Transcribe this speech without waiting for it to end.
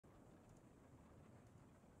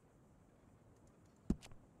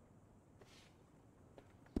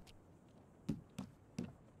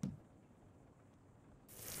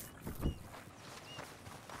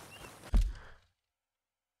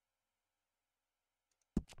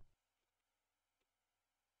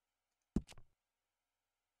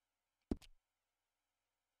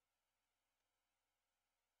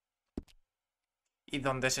¿Y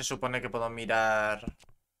dónde se supone que puedo mirar?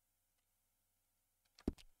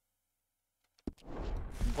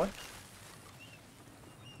 Bueno.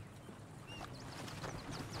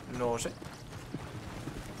 No sé.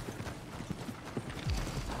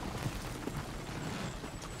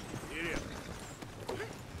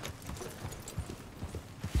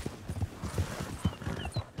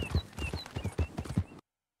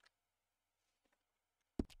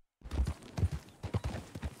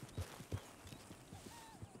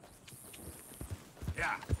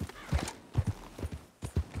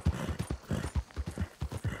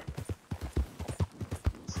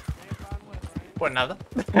 Pues nada.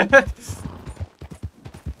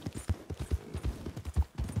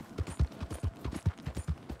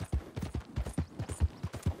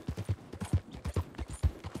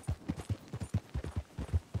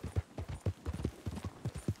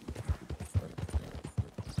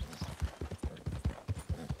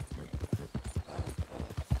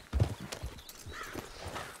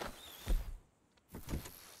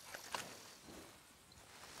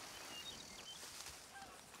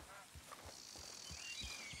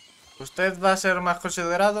 ¿Usted va a ser más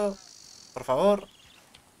considerado? Por favor.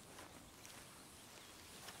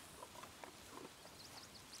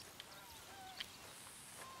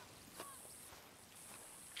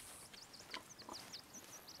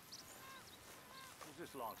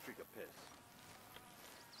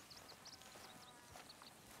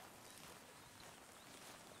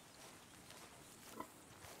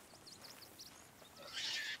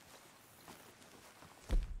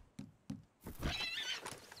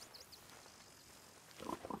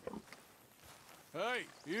 Hey,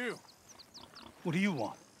 you. What do you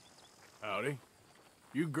want? Howdy.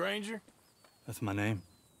 You Granger? That's my name.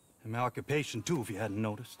 And my occupation, too, if you hadn't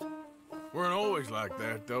noticed. Weren't always like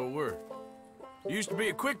that, though, were you? Used to be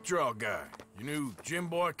a quick-draw guy. You knew Jim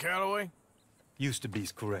Boy Calloway? Used to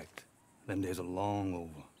be's correct. Them days are long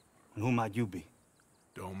over. And who might you be?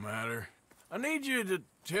 Don't matter. I need you to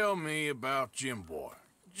tell me about Jim Boy.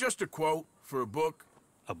 Just a quote for a book.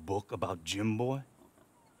 A book about Jim Boy?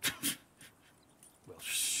 Well,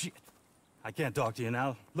 shit. I can't talk to you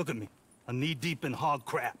now. Look at me. I'm knee-deep in hog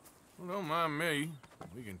crap. Well, don't mind me.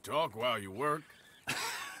 We can talk while you work.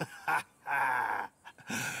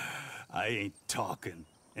 I ain't talking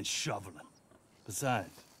and shoveling.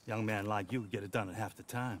 Besides, young man like you get it done in half the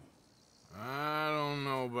time. I don't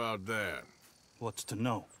know about that. What's to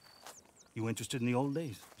know? You interested in the old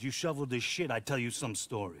days? As you shoveled this shit, I tell you some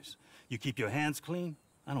stories. You keep your hands clean,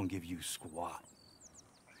 I don't give you squat.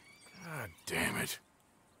 God damn it.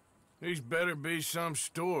 These better be some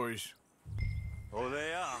stories. Oh,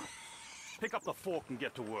 they are. Pick up the fork and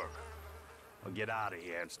get to work. Or get out of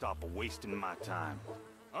here and stop wasting my time.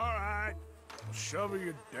 All right. Shovel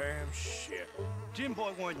your damn shit. Jim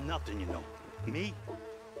Boy weren't nothing, you know. Me?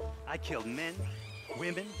 I killed men,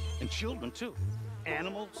 women, and children, too.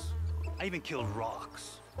 Animals. I even killed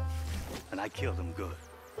rocks. And I killed them good.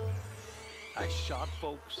 I shot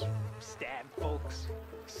folks, stabbed folks,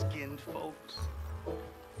 skinned folks.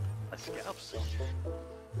 I scalped some.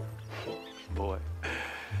 Boy,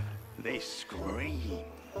 they scream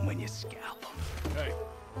when you scalp them. Hey,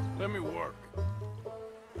 let me work.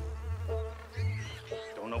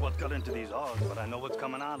 Don't know what got into these hogs, but I know what's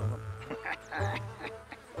coming out of them.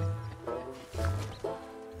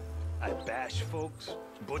 I bashed folks,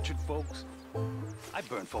 butchered folks. I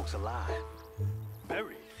burned folks alive.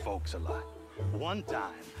 Buried folks alive. One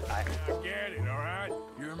time, I get it, all right?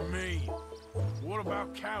 You're mean. What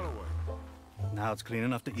about Calloway? Now it's clean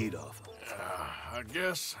enough to eat off. I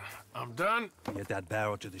guess I'm done. Get that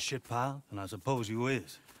barrel to the shit pile, and I suppose you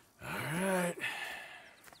is. All right.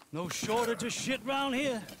 No shortage of shit round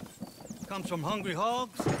here. Comes from hungry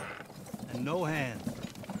hogs and no hands.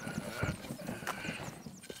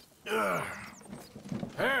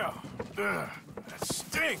 Hell, that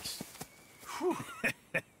stinks.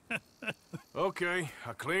 Okay,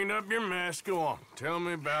 I cleaned up your mess. Go on. Tell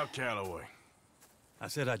me about Calloway. I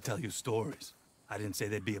said I'd tell you stories. I didn't say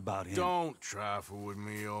they'd be about him. Don't trifle with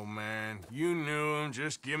me, old man. You knew him.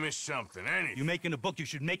 Just give me something, anything. You making a book, you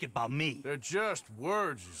should make it about me. They're just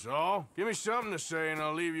words, is all. Give me something to say and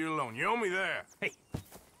I'll leave you alone. You owe me that. Hey,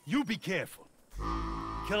 you be careful.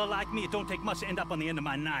 Killer like me, it don't take much to end up on the end of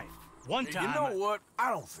my knife. One time... You know what? I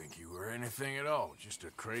don't think you were anything at all. Just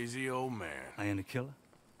a crazy old man. I ain't a killer?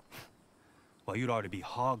 Well, you'd already be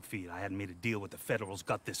hog feed. I hadn't made a deal with the Federals,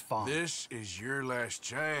 got this far. This is your last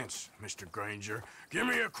chance, Mr. Granger. Give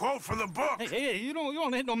me a quote for the book! Hey, you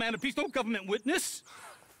don't hit no man of peace, no government witness.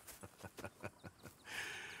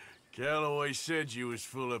 Calloway said you was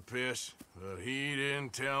full of piss, but he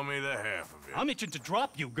didn't tell me the half of it. I'm itching to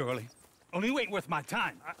drop you, girlie. Only you ain't worth my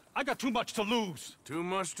time. I got too much to lose. Too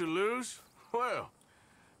much to lose? Well,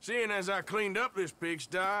 seeing as I cleaned up this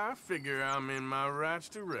pigsty, I figure I'm in my rights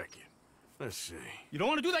to wreck it. Let's see. You don't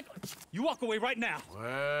want to do that? You walk away right now.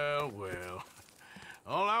 Well, well.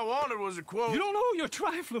 All I wanted was a quote. You don't know who you're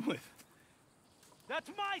trifling with. That's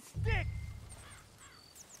my stick!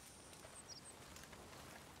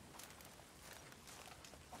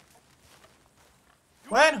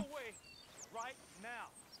 Bueno. Walk away right now.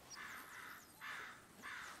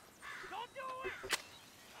 Don't do it!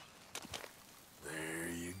 There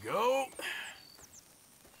you go.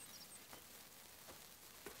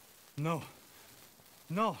 No.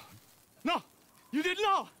 No. No! You didn't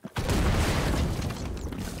know!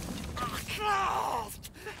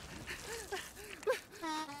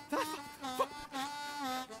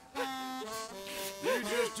 You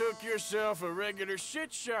just took yourself a regular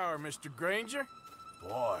shit shower, Mr. Granger.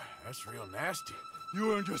 Boy, that's real nasty.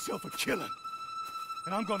 You earned yourself a killing.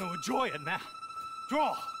 And I'm gonna enjoy it now.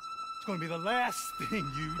 Draw! It's gonna be the last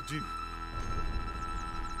thing you do.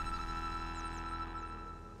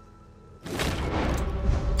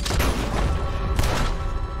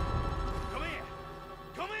 Come here!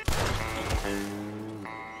 Come here!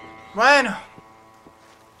 Bueno.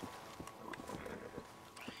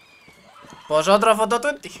 Pues otra foto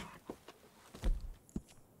 20.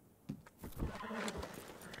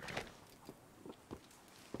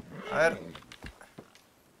 A ver.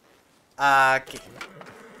 Aquí.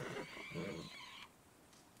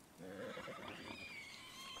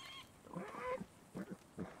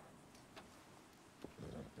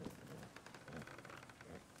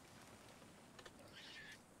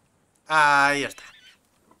 Ahí está.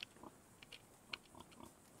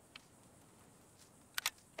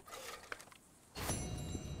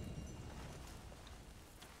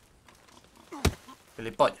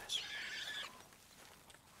 Gilipollas.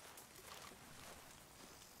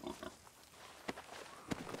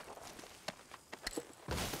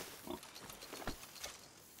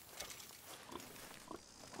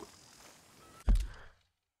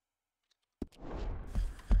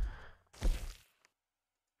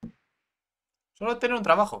 Solo tiene un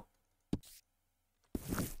trabajo.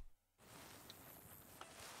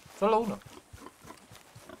 Solo uno.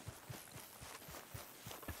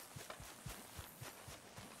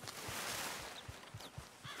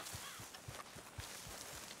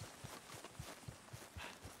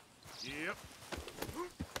 Yep.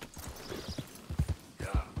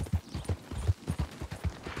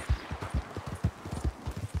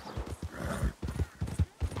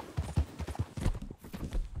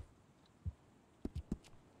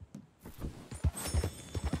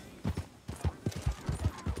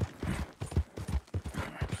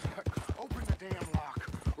 Open the damn lock,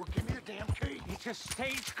 or give me the damn key. It's a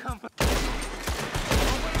stage company.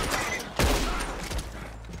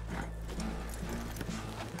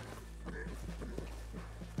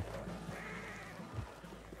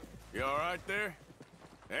 You all right there?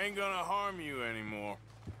 Ain't gonna harm you anymore.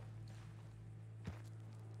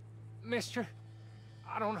 Mister,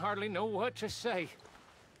 I don't hardly know what to say.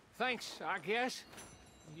 Thanks, I guess.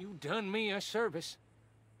 You done me a service.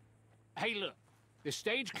 Hey, look. The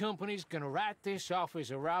stage company's gonna write this off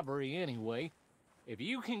as a robbery anyway. If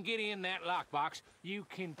you can get in that lockbox, you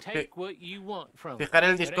can take what you want from it. Fijar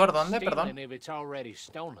el But Discord, ain't ¿dónde? Perdón. stealing if it's already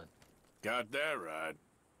stolen. Got that right.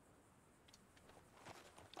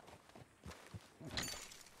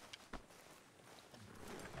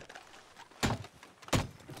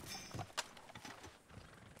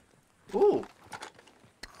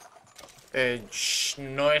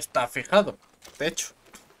 No está fijado, de hecho.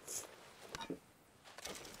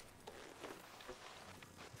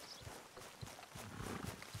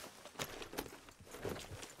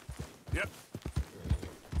 Yep.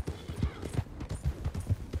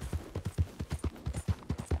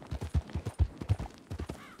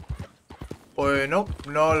 Pues no,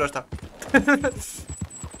 no lo está.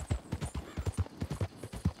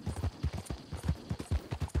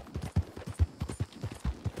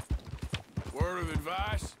 Word of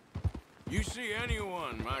advice? You see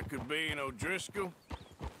anyone I could be in O'Driscoll,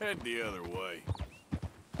 head the other way.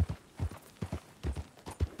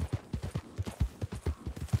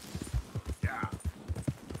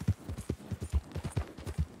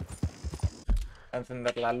 A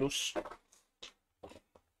encender la luz.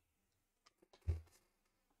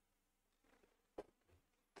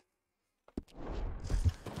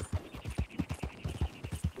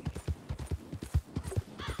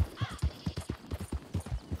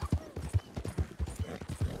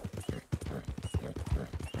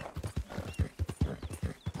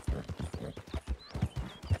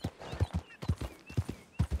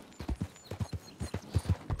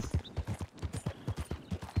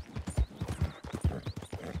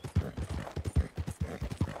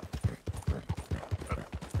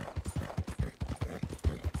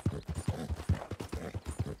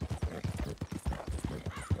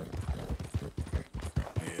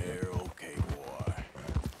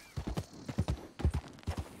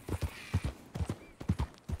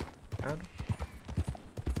 Claro.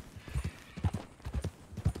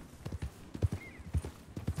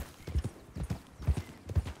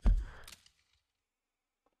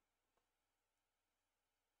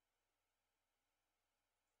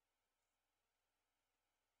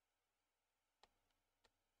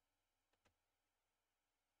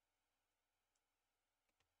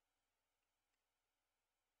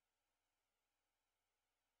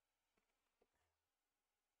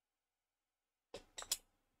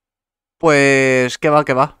 Pues, ¿qué va,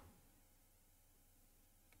 qué va?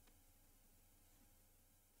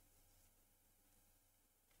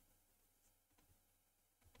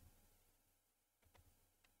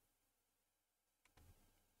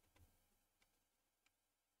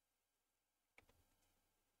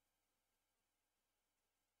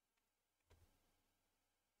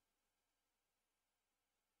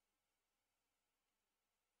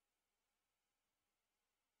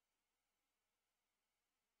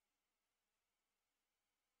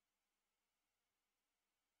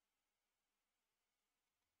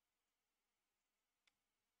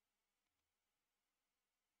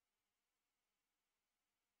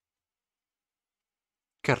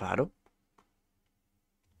 Qué raro.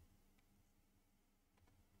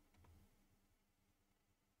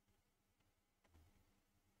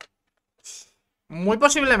 Muy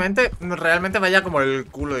posiblemente realmente vaya como el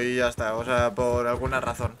culo y ya está. O sea, por alguna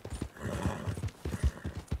razón.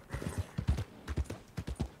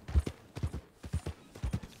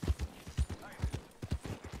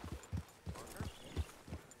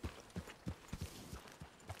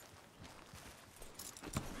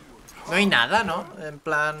 No hay nada, ¿no? En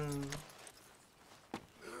plan...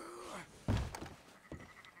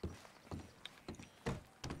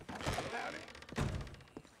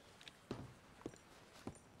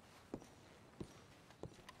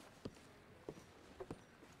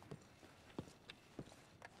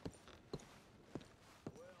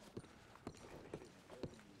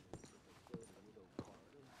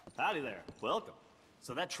 Howdy there. Welcome.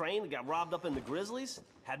 So that train that got robbed up in the Grizzlies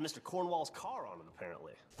had Mr. Cornwall's car on it,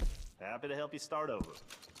 apparently. Happy to help you start over.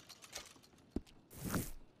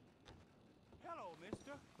 Hello,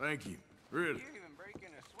 mister. Thank you. Really. You even breaking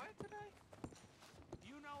a sweat today?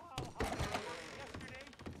 You know how hard it was yesterday?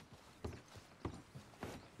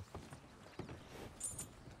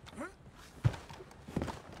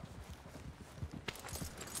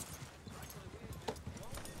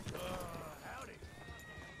 Howdy.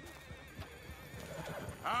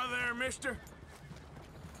 Hi there, mister.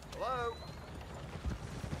 Hello?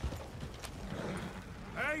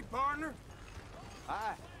 Hey, partner.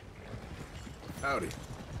 Hi. Howdy.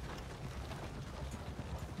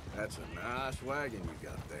 That's a nice wagon you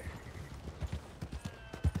got there.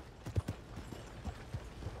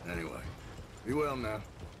 Anyway, be well now.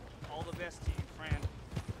 All the best to you, friend.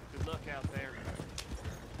 Good luck out there.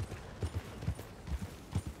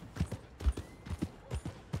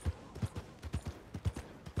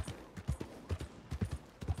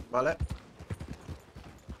 Vale.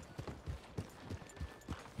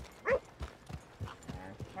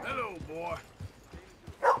 Hello, boy.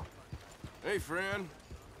 Hey, friend.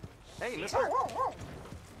 Hey, mister.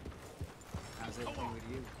 How's everything with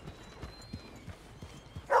you?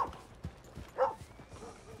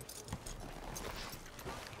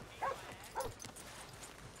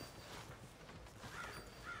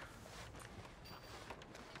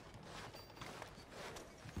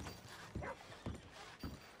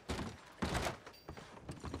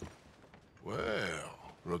 Well,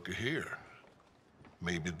 looky here.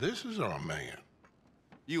 Maybe this is our man.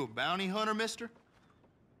 You a bounty hunter, mister?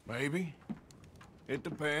 Maybe. It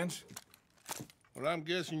depends. Well, I'm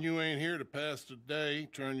guessing you ain't here to pass the day,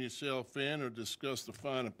 turn yourself in, or discuss the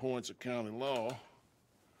finer points of county law.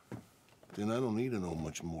 Then I don't need to know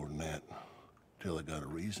much more than that, till I got a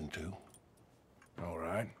reason to. All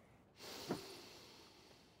right.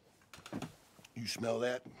 You smell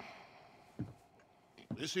that?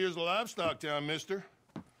 This here's a livestock town, mister.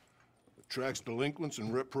 Attracts delinquents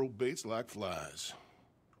and reprobates like flies.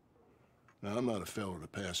 Now, I'm not a fellow to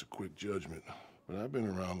pass a quick judgment, but I've been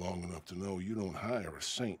around long enough to know you don't hire a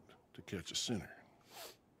saint to catch a sinner.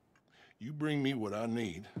 You bring me what I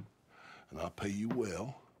need, and I'll pay you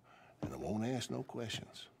well, and I won't ask no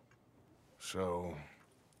questions. So,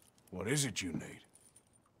 what is it you need?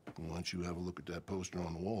 Why don't you have a look at that poster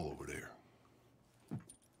on the wall over there?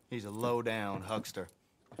 He's a low-down huckster.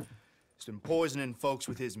 He's been poisoning folks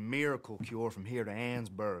with his miracle cure from here to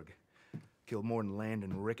Annesburg. Killed more than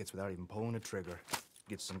Landon Ricketts without even pulling a trigger.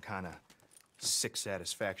 Gets some kind of sick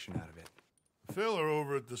satisfaction out of it. The fella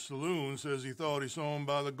over at the saloon says he thought he saw him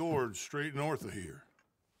by the gorge straight north of here.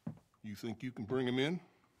 You think you can bring him in?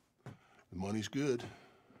 The money's good.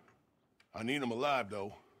 I need him alive,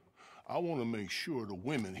 though. I want to make sure the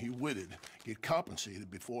women he witted get compensated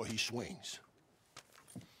before he swings.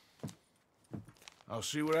 I'll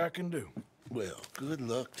see what I can do. Well, good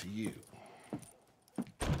luck to you.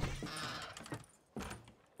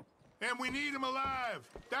 And we need him alive.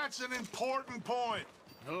 That's an important point.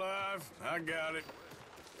 Alive, I got it.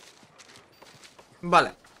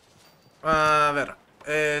 Vale. A ver.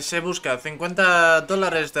 Se busca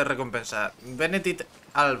 $50 de recompensa. Benedict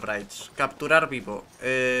Albrights. Capturar vivo.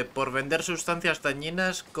 Por vender sustancias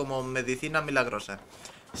dañinas como medicina milagrosa.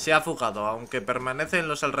 Se ha fugado, aunque permanece en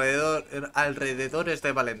los alrededores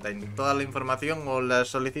de Valentine. Toda la información o las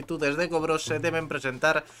solicitudes de cobro se deben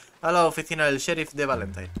presentar a la oficina del sheriff de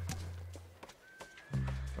Valentine.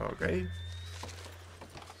 Ok.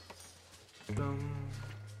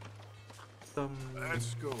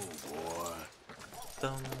 Let's go, boy.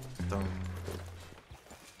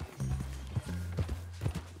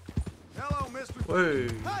 Hello, Mr. Hey.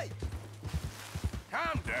 Hey!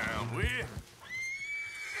 Calm down, will you?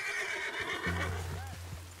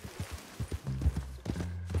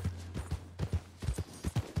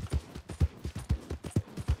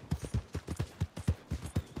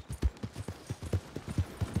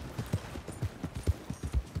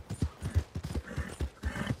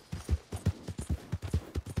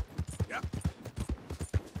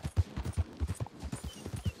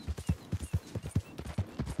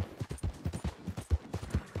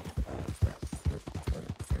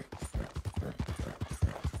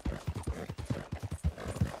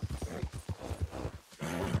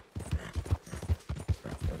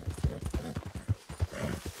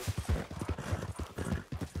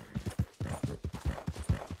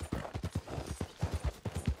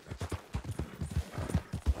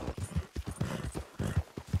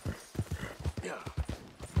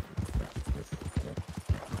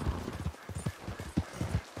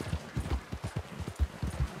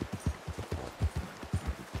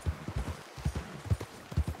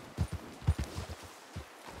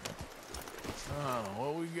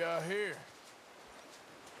 What we got here?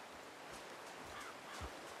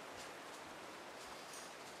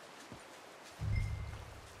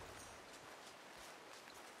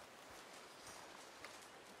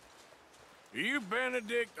 Are you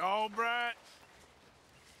Benedict Albright?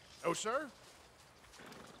 Oh, sir?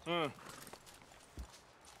 Huh.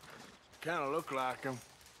 Kind of look like him.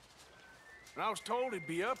 And I was told he'd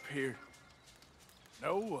be up here.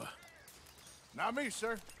 No, not me,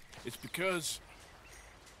 sir. It's because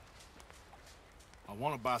I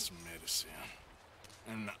want to buy some medicine,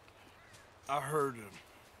 and I heard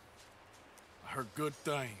good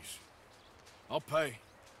things. I'll pay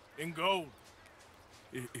in gold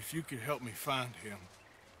if you could help me find him.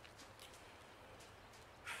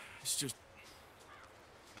 It's just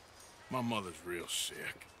my mother's real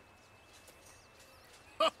sick.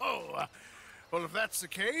 Oh, well, if that's the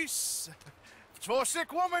case, if it's for a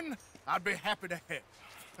sick woman, I'd be happy to help.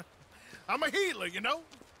 I'm a healer, you know?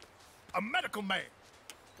 A medical man.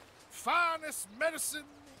 Finest medicine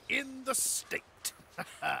in the state.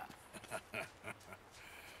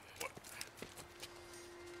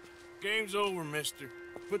 Game's over, mister.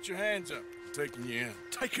 Put your hands up. I'm taking you in.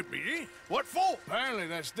 Taking me in? What for? Apparently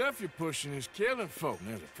that stuff you're pushing is killing folk.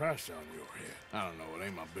 There's a price on your head. I don't know. It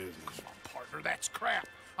ain't my business. Come on, partner, that's crap.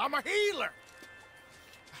 I'm a healer.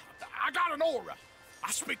 I got an aura.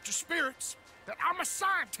 I speak to spirits. I'm a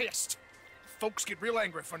scientist. Folks get real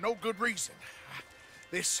angry for no good reason.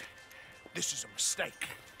 This is a mistake.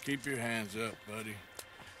 Keep your hands up, buddy.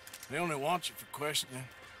 They only want you for questioning.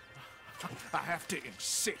 I have to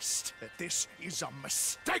insist that this is a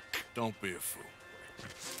mistake. Don't be a fool.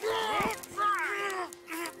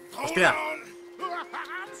 Hostia.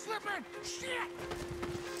 I'm slipping. Shit.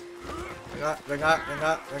 Venga.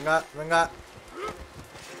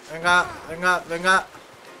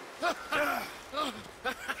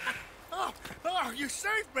 Oh, you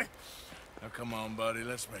saved me. Now come on, buddy.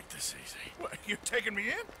 Let's make this easy. What, you taking me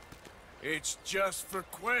in? It's just for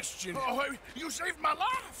questioning. Oh, you saved my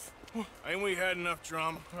life. Ain't we had enough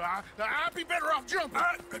drama? I'd be better off jumping.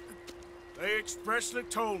 They expressly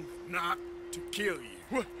told me not to kill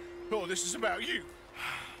you. Oh, this is about you.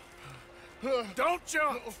 Don't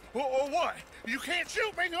jump! Or what? You can't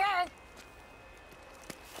shoot me, huh?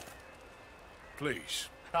 Please.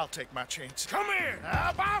 I'll take my chance. Come here!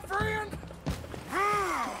 Bye, friend!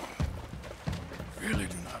 Really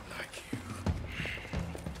do not like you.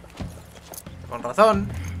 Con razón.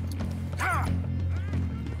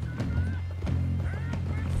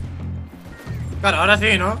 Claro, ahora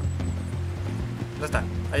sí, ¿no? ¿Dónde está?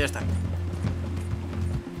 Ahí está.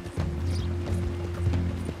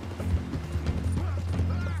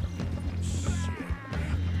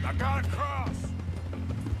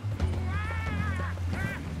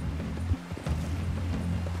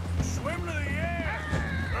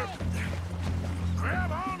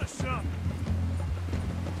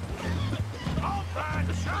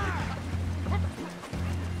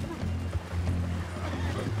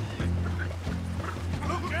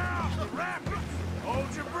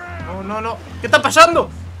 No, no, no. ¿Qué está pasando?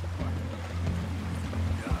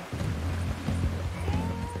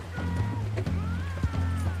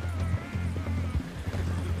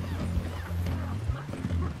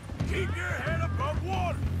 Keep your head above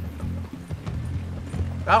water.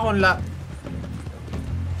 Cago en la...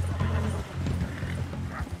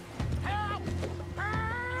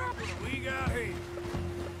 We got here.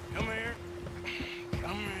 Come here.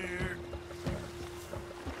 Come here.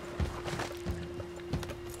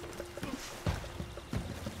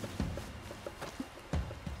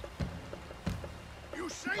 You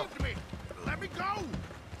saved me. Let me go.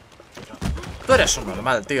 Tú eres un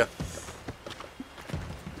normal, tío.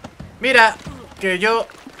 Mira, que yo...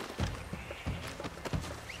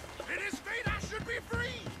 It is fate I should be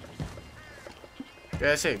free.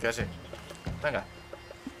 Que sí, que sí. Venga.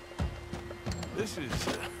 This is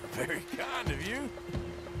very kind of you.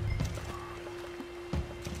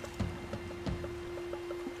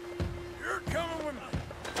 You're coming with me.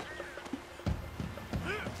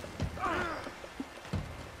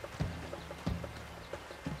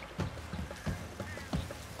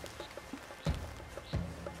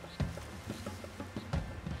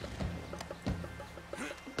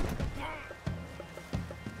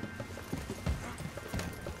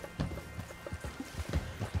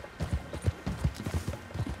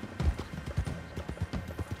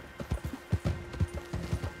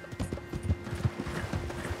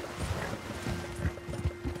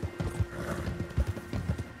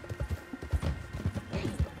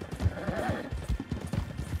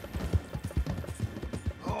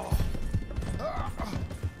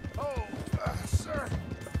 Sir,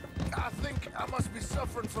 I think I must be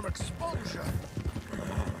suffering from exposure.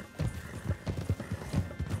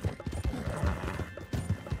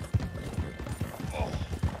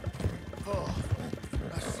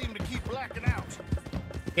 I seem to keep blacking out.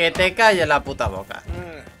 Que te calle la puta boca.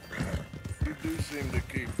 You do seem to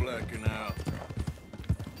keep blacking out.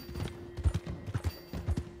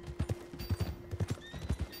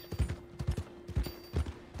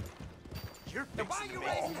 Why you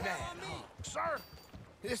raising that? Sir,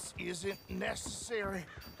 this isn't necessary.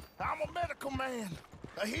 I'm a medical man,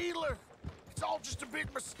 a healer. It's all just a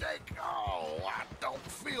big mistake. Oh, I don't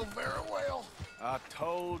feel very well. I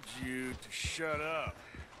told you to shut up.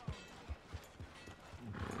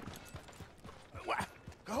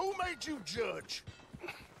 Who made you judge?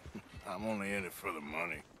 I'm only in it for the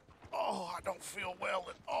money. Oh, I don't feel well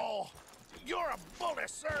at all. You're a bully,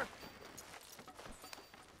 sir.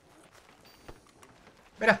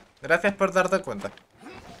 Mira, gracias por darte cuenta.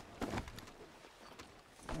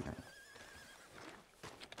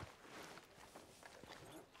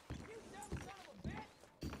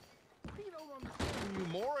 You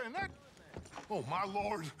more and that? Oh, my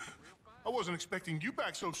lord. I wasn't expecting you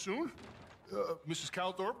back so soon. Mrs.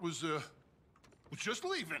 Calthorpe was just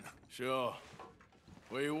leaving. Sure.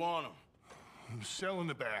 Where you want him? Cell in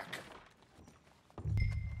the back.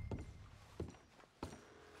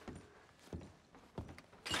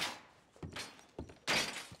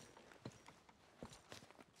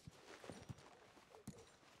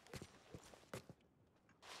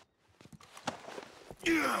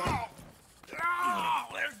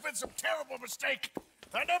 There's been some terrible mistake.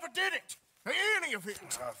 I never did it. Any of it.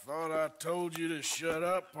 I thought I told you to shut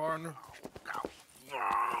up, partner.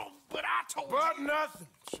 But I told you. But nothing.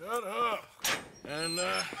 Shut up. And,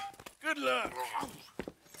 good luck.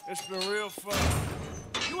 It's been real fun.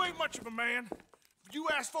 You ain't much of a man. You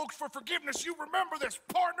ask folks for forgiveness, you remember this,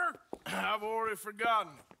 partner. I've already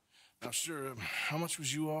forgotten. Now, sure, how much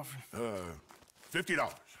was you offering?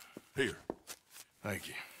 $50. Here. Thank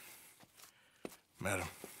you. Madam.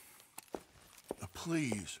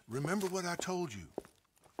 Please, remember what I told you.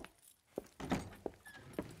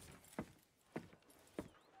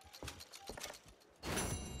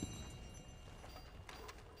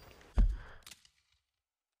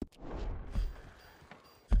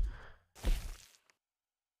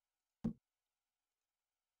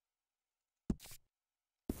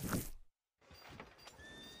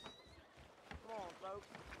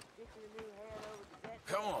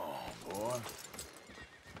 Come on, boy.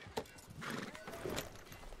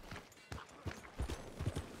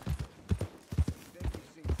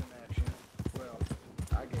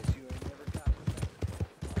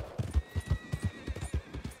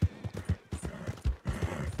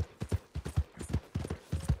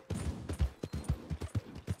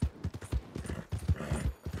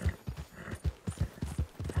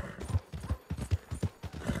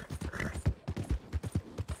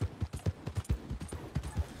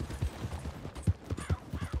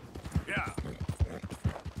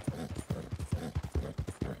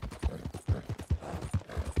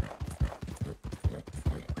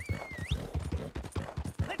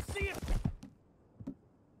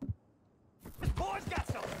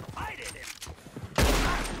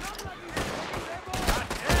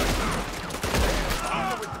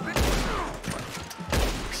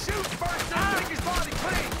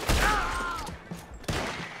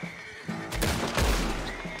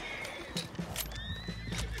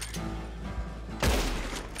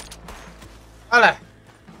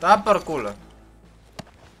 Da por culo.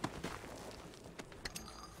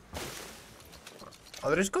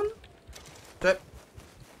 ¿O'Driscoll? Sí.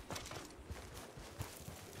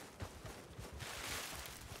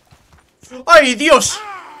 ¡Ay, Dios!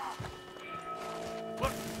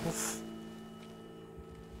 Uf.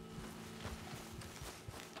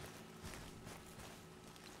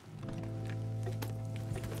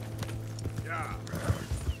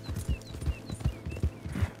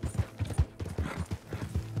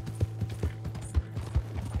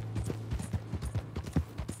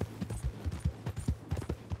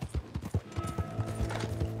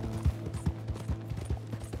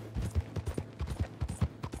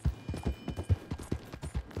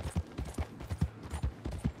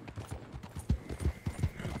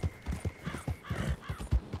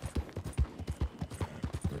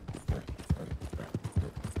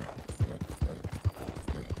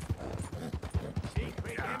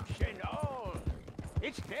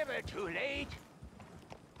 It's never too late.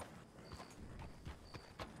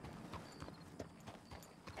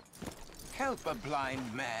 Help a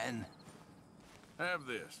blind man. Have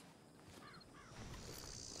this.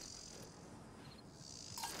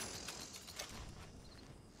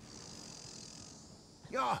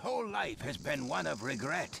 Your whole life has been one of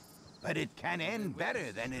regret, but it can end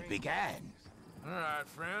better than it began. All right,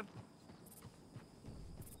 friend.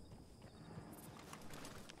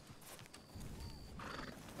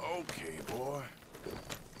 Okay, boy.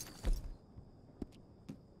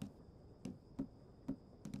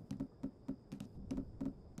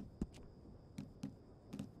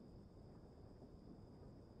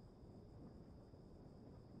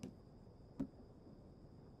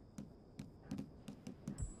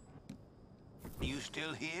 You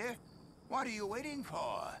still here? What are you waiting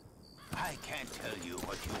for? I can't tell you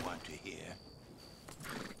what you want to hear.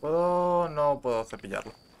 ¿Puedo? No puedo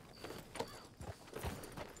cepillarlo.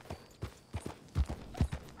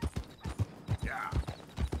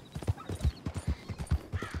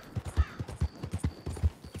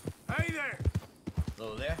 Hey there!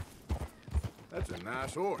 Hello there. That's a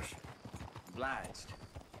nice horse. Obliged.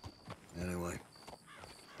 Anyway,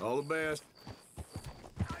 all the best.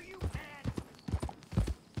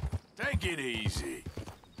 Take it easy.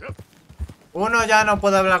 Yep. Uno ya no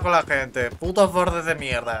puede hablar con la gente. Putos bordes de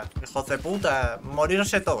mierda. Hijos de puta.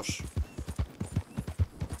 Morirse todos.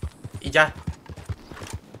 Y ya.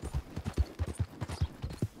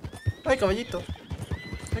 Ay, caballito.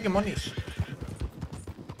 Ay, qué monis.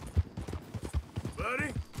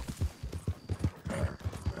 Buddy?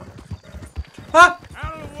 ¡Ah!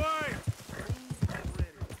 Out of the way!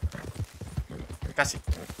 Casi.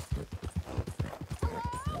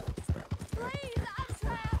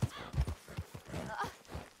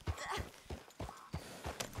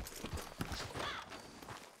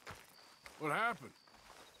 What happened?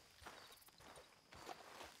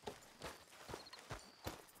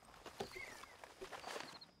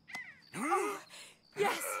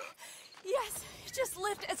 Yes! Yes! Just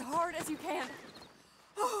lift as hard as you can.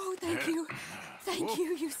 Oh, thank you. Thank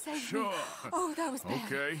you. You saved me. Sure. Oh, that was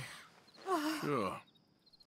bad. Okay. Sure.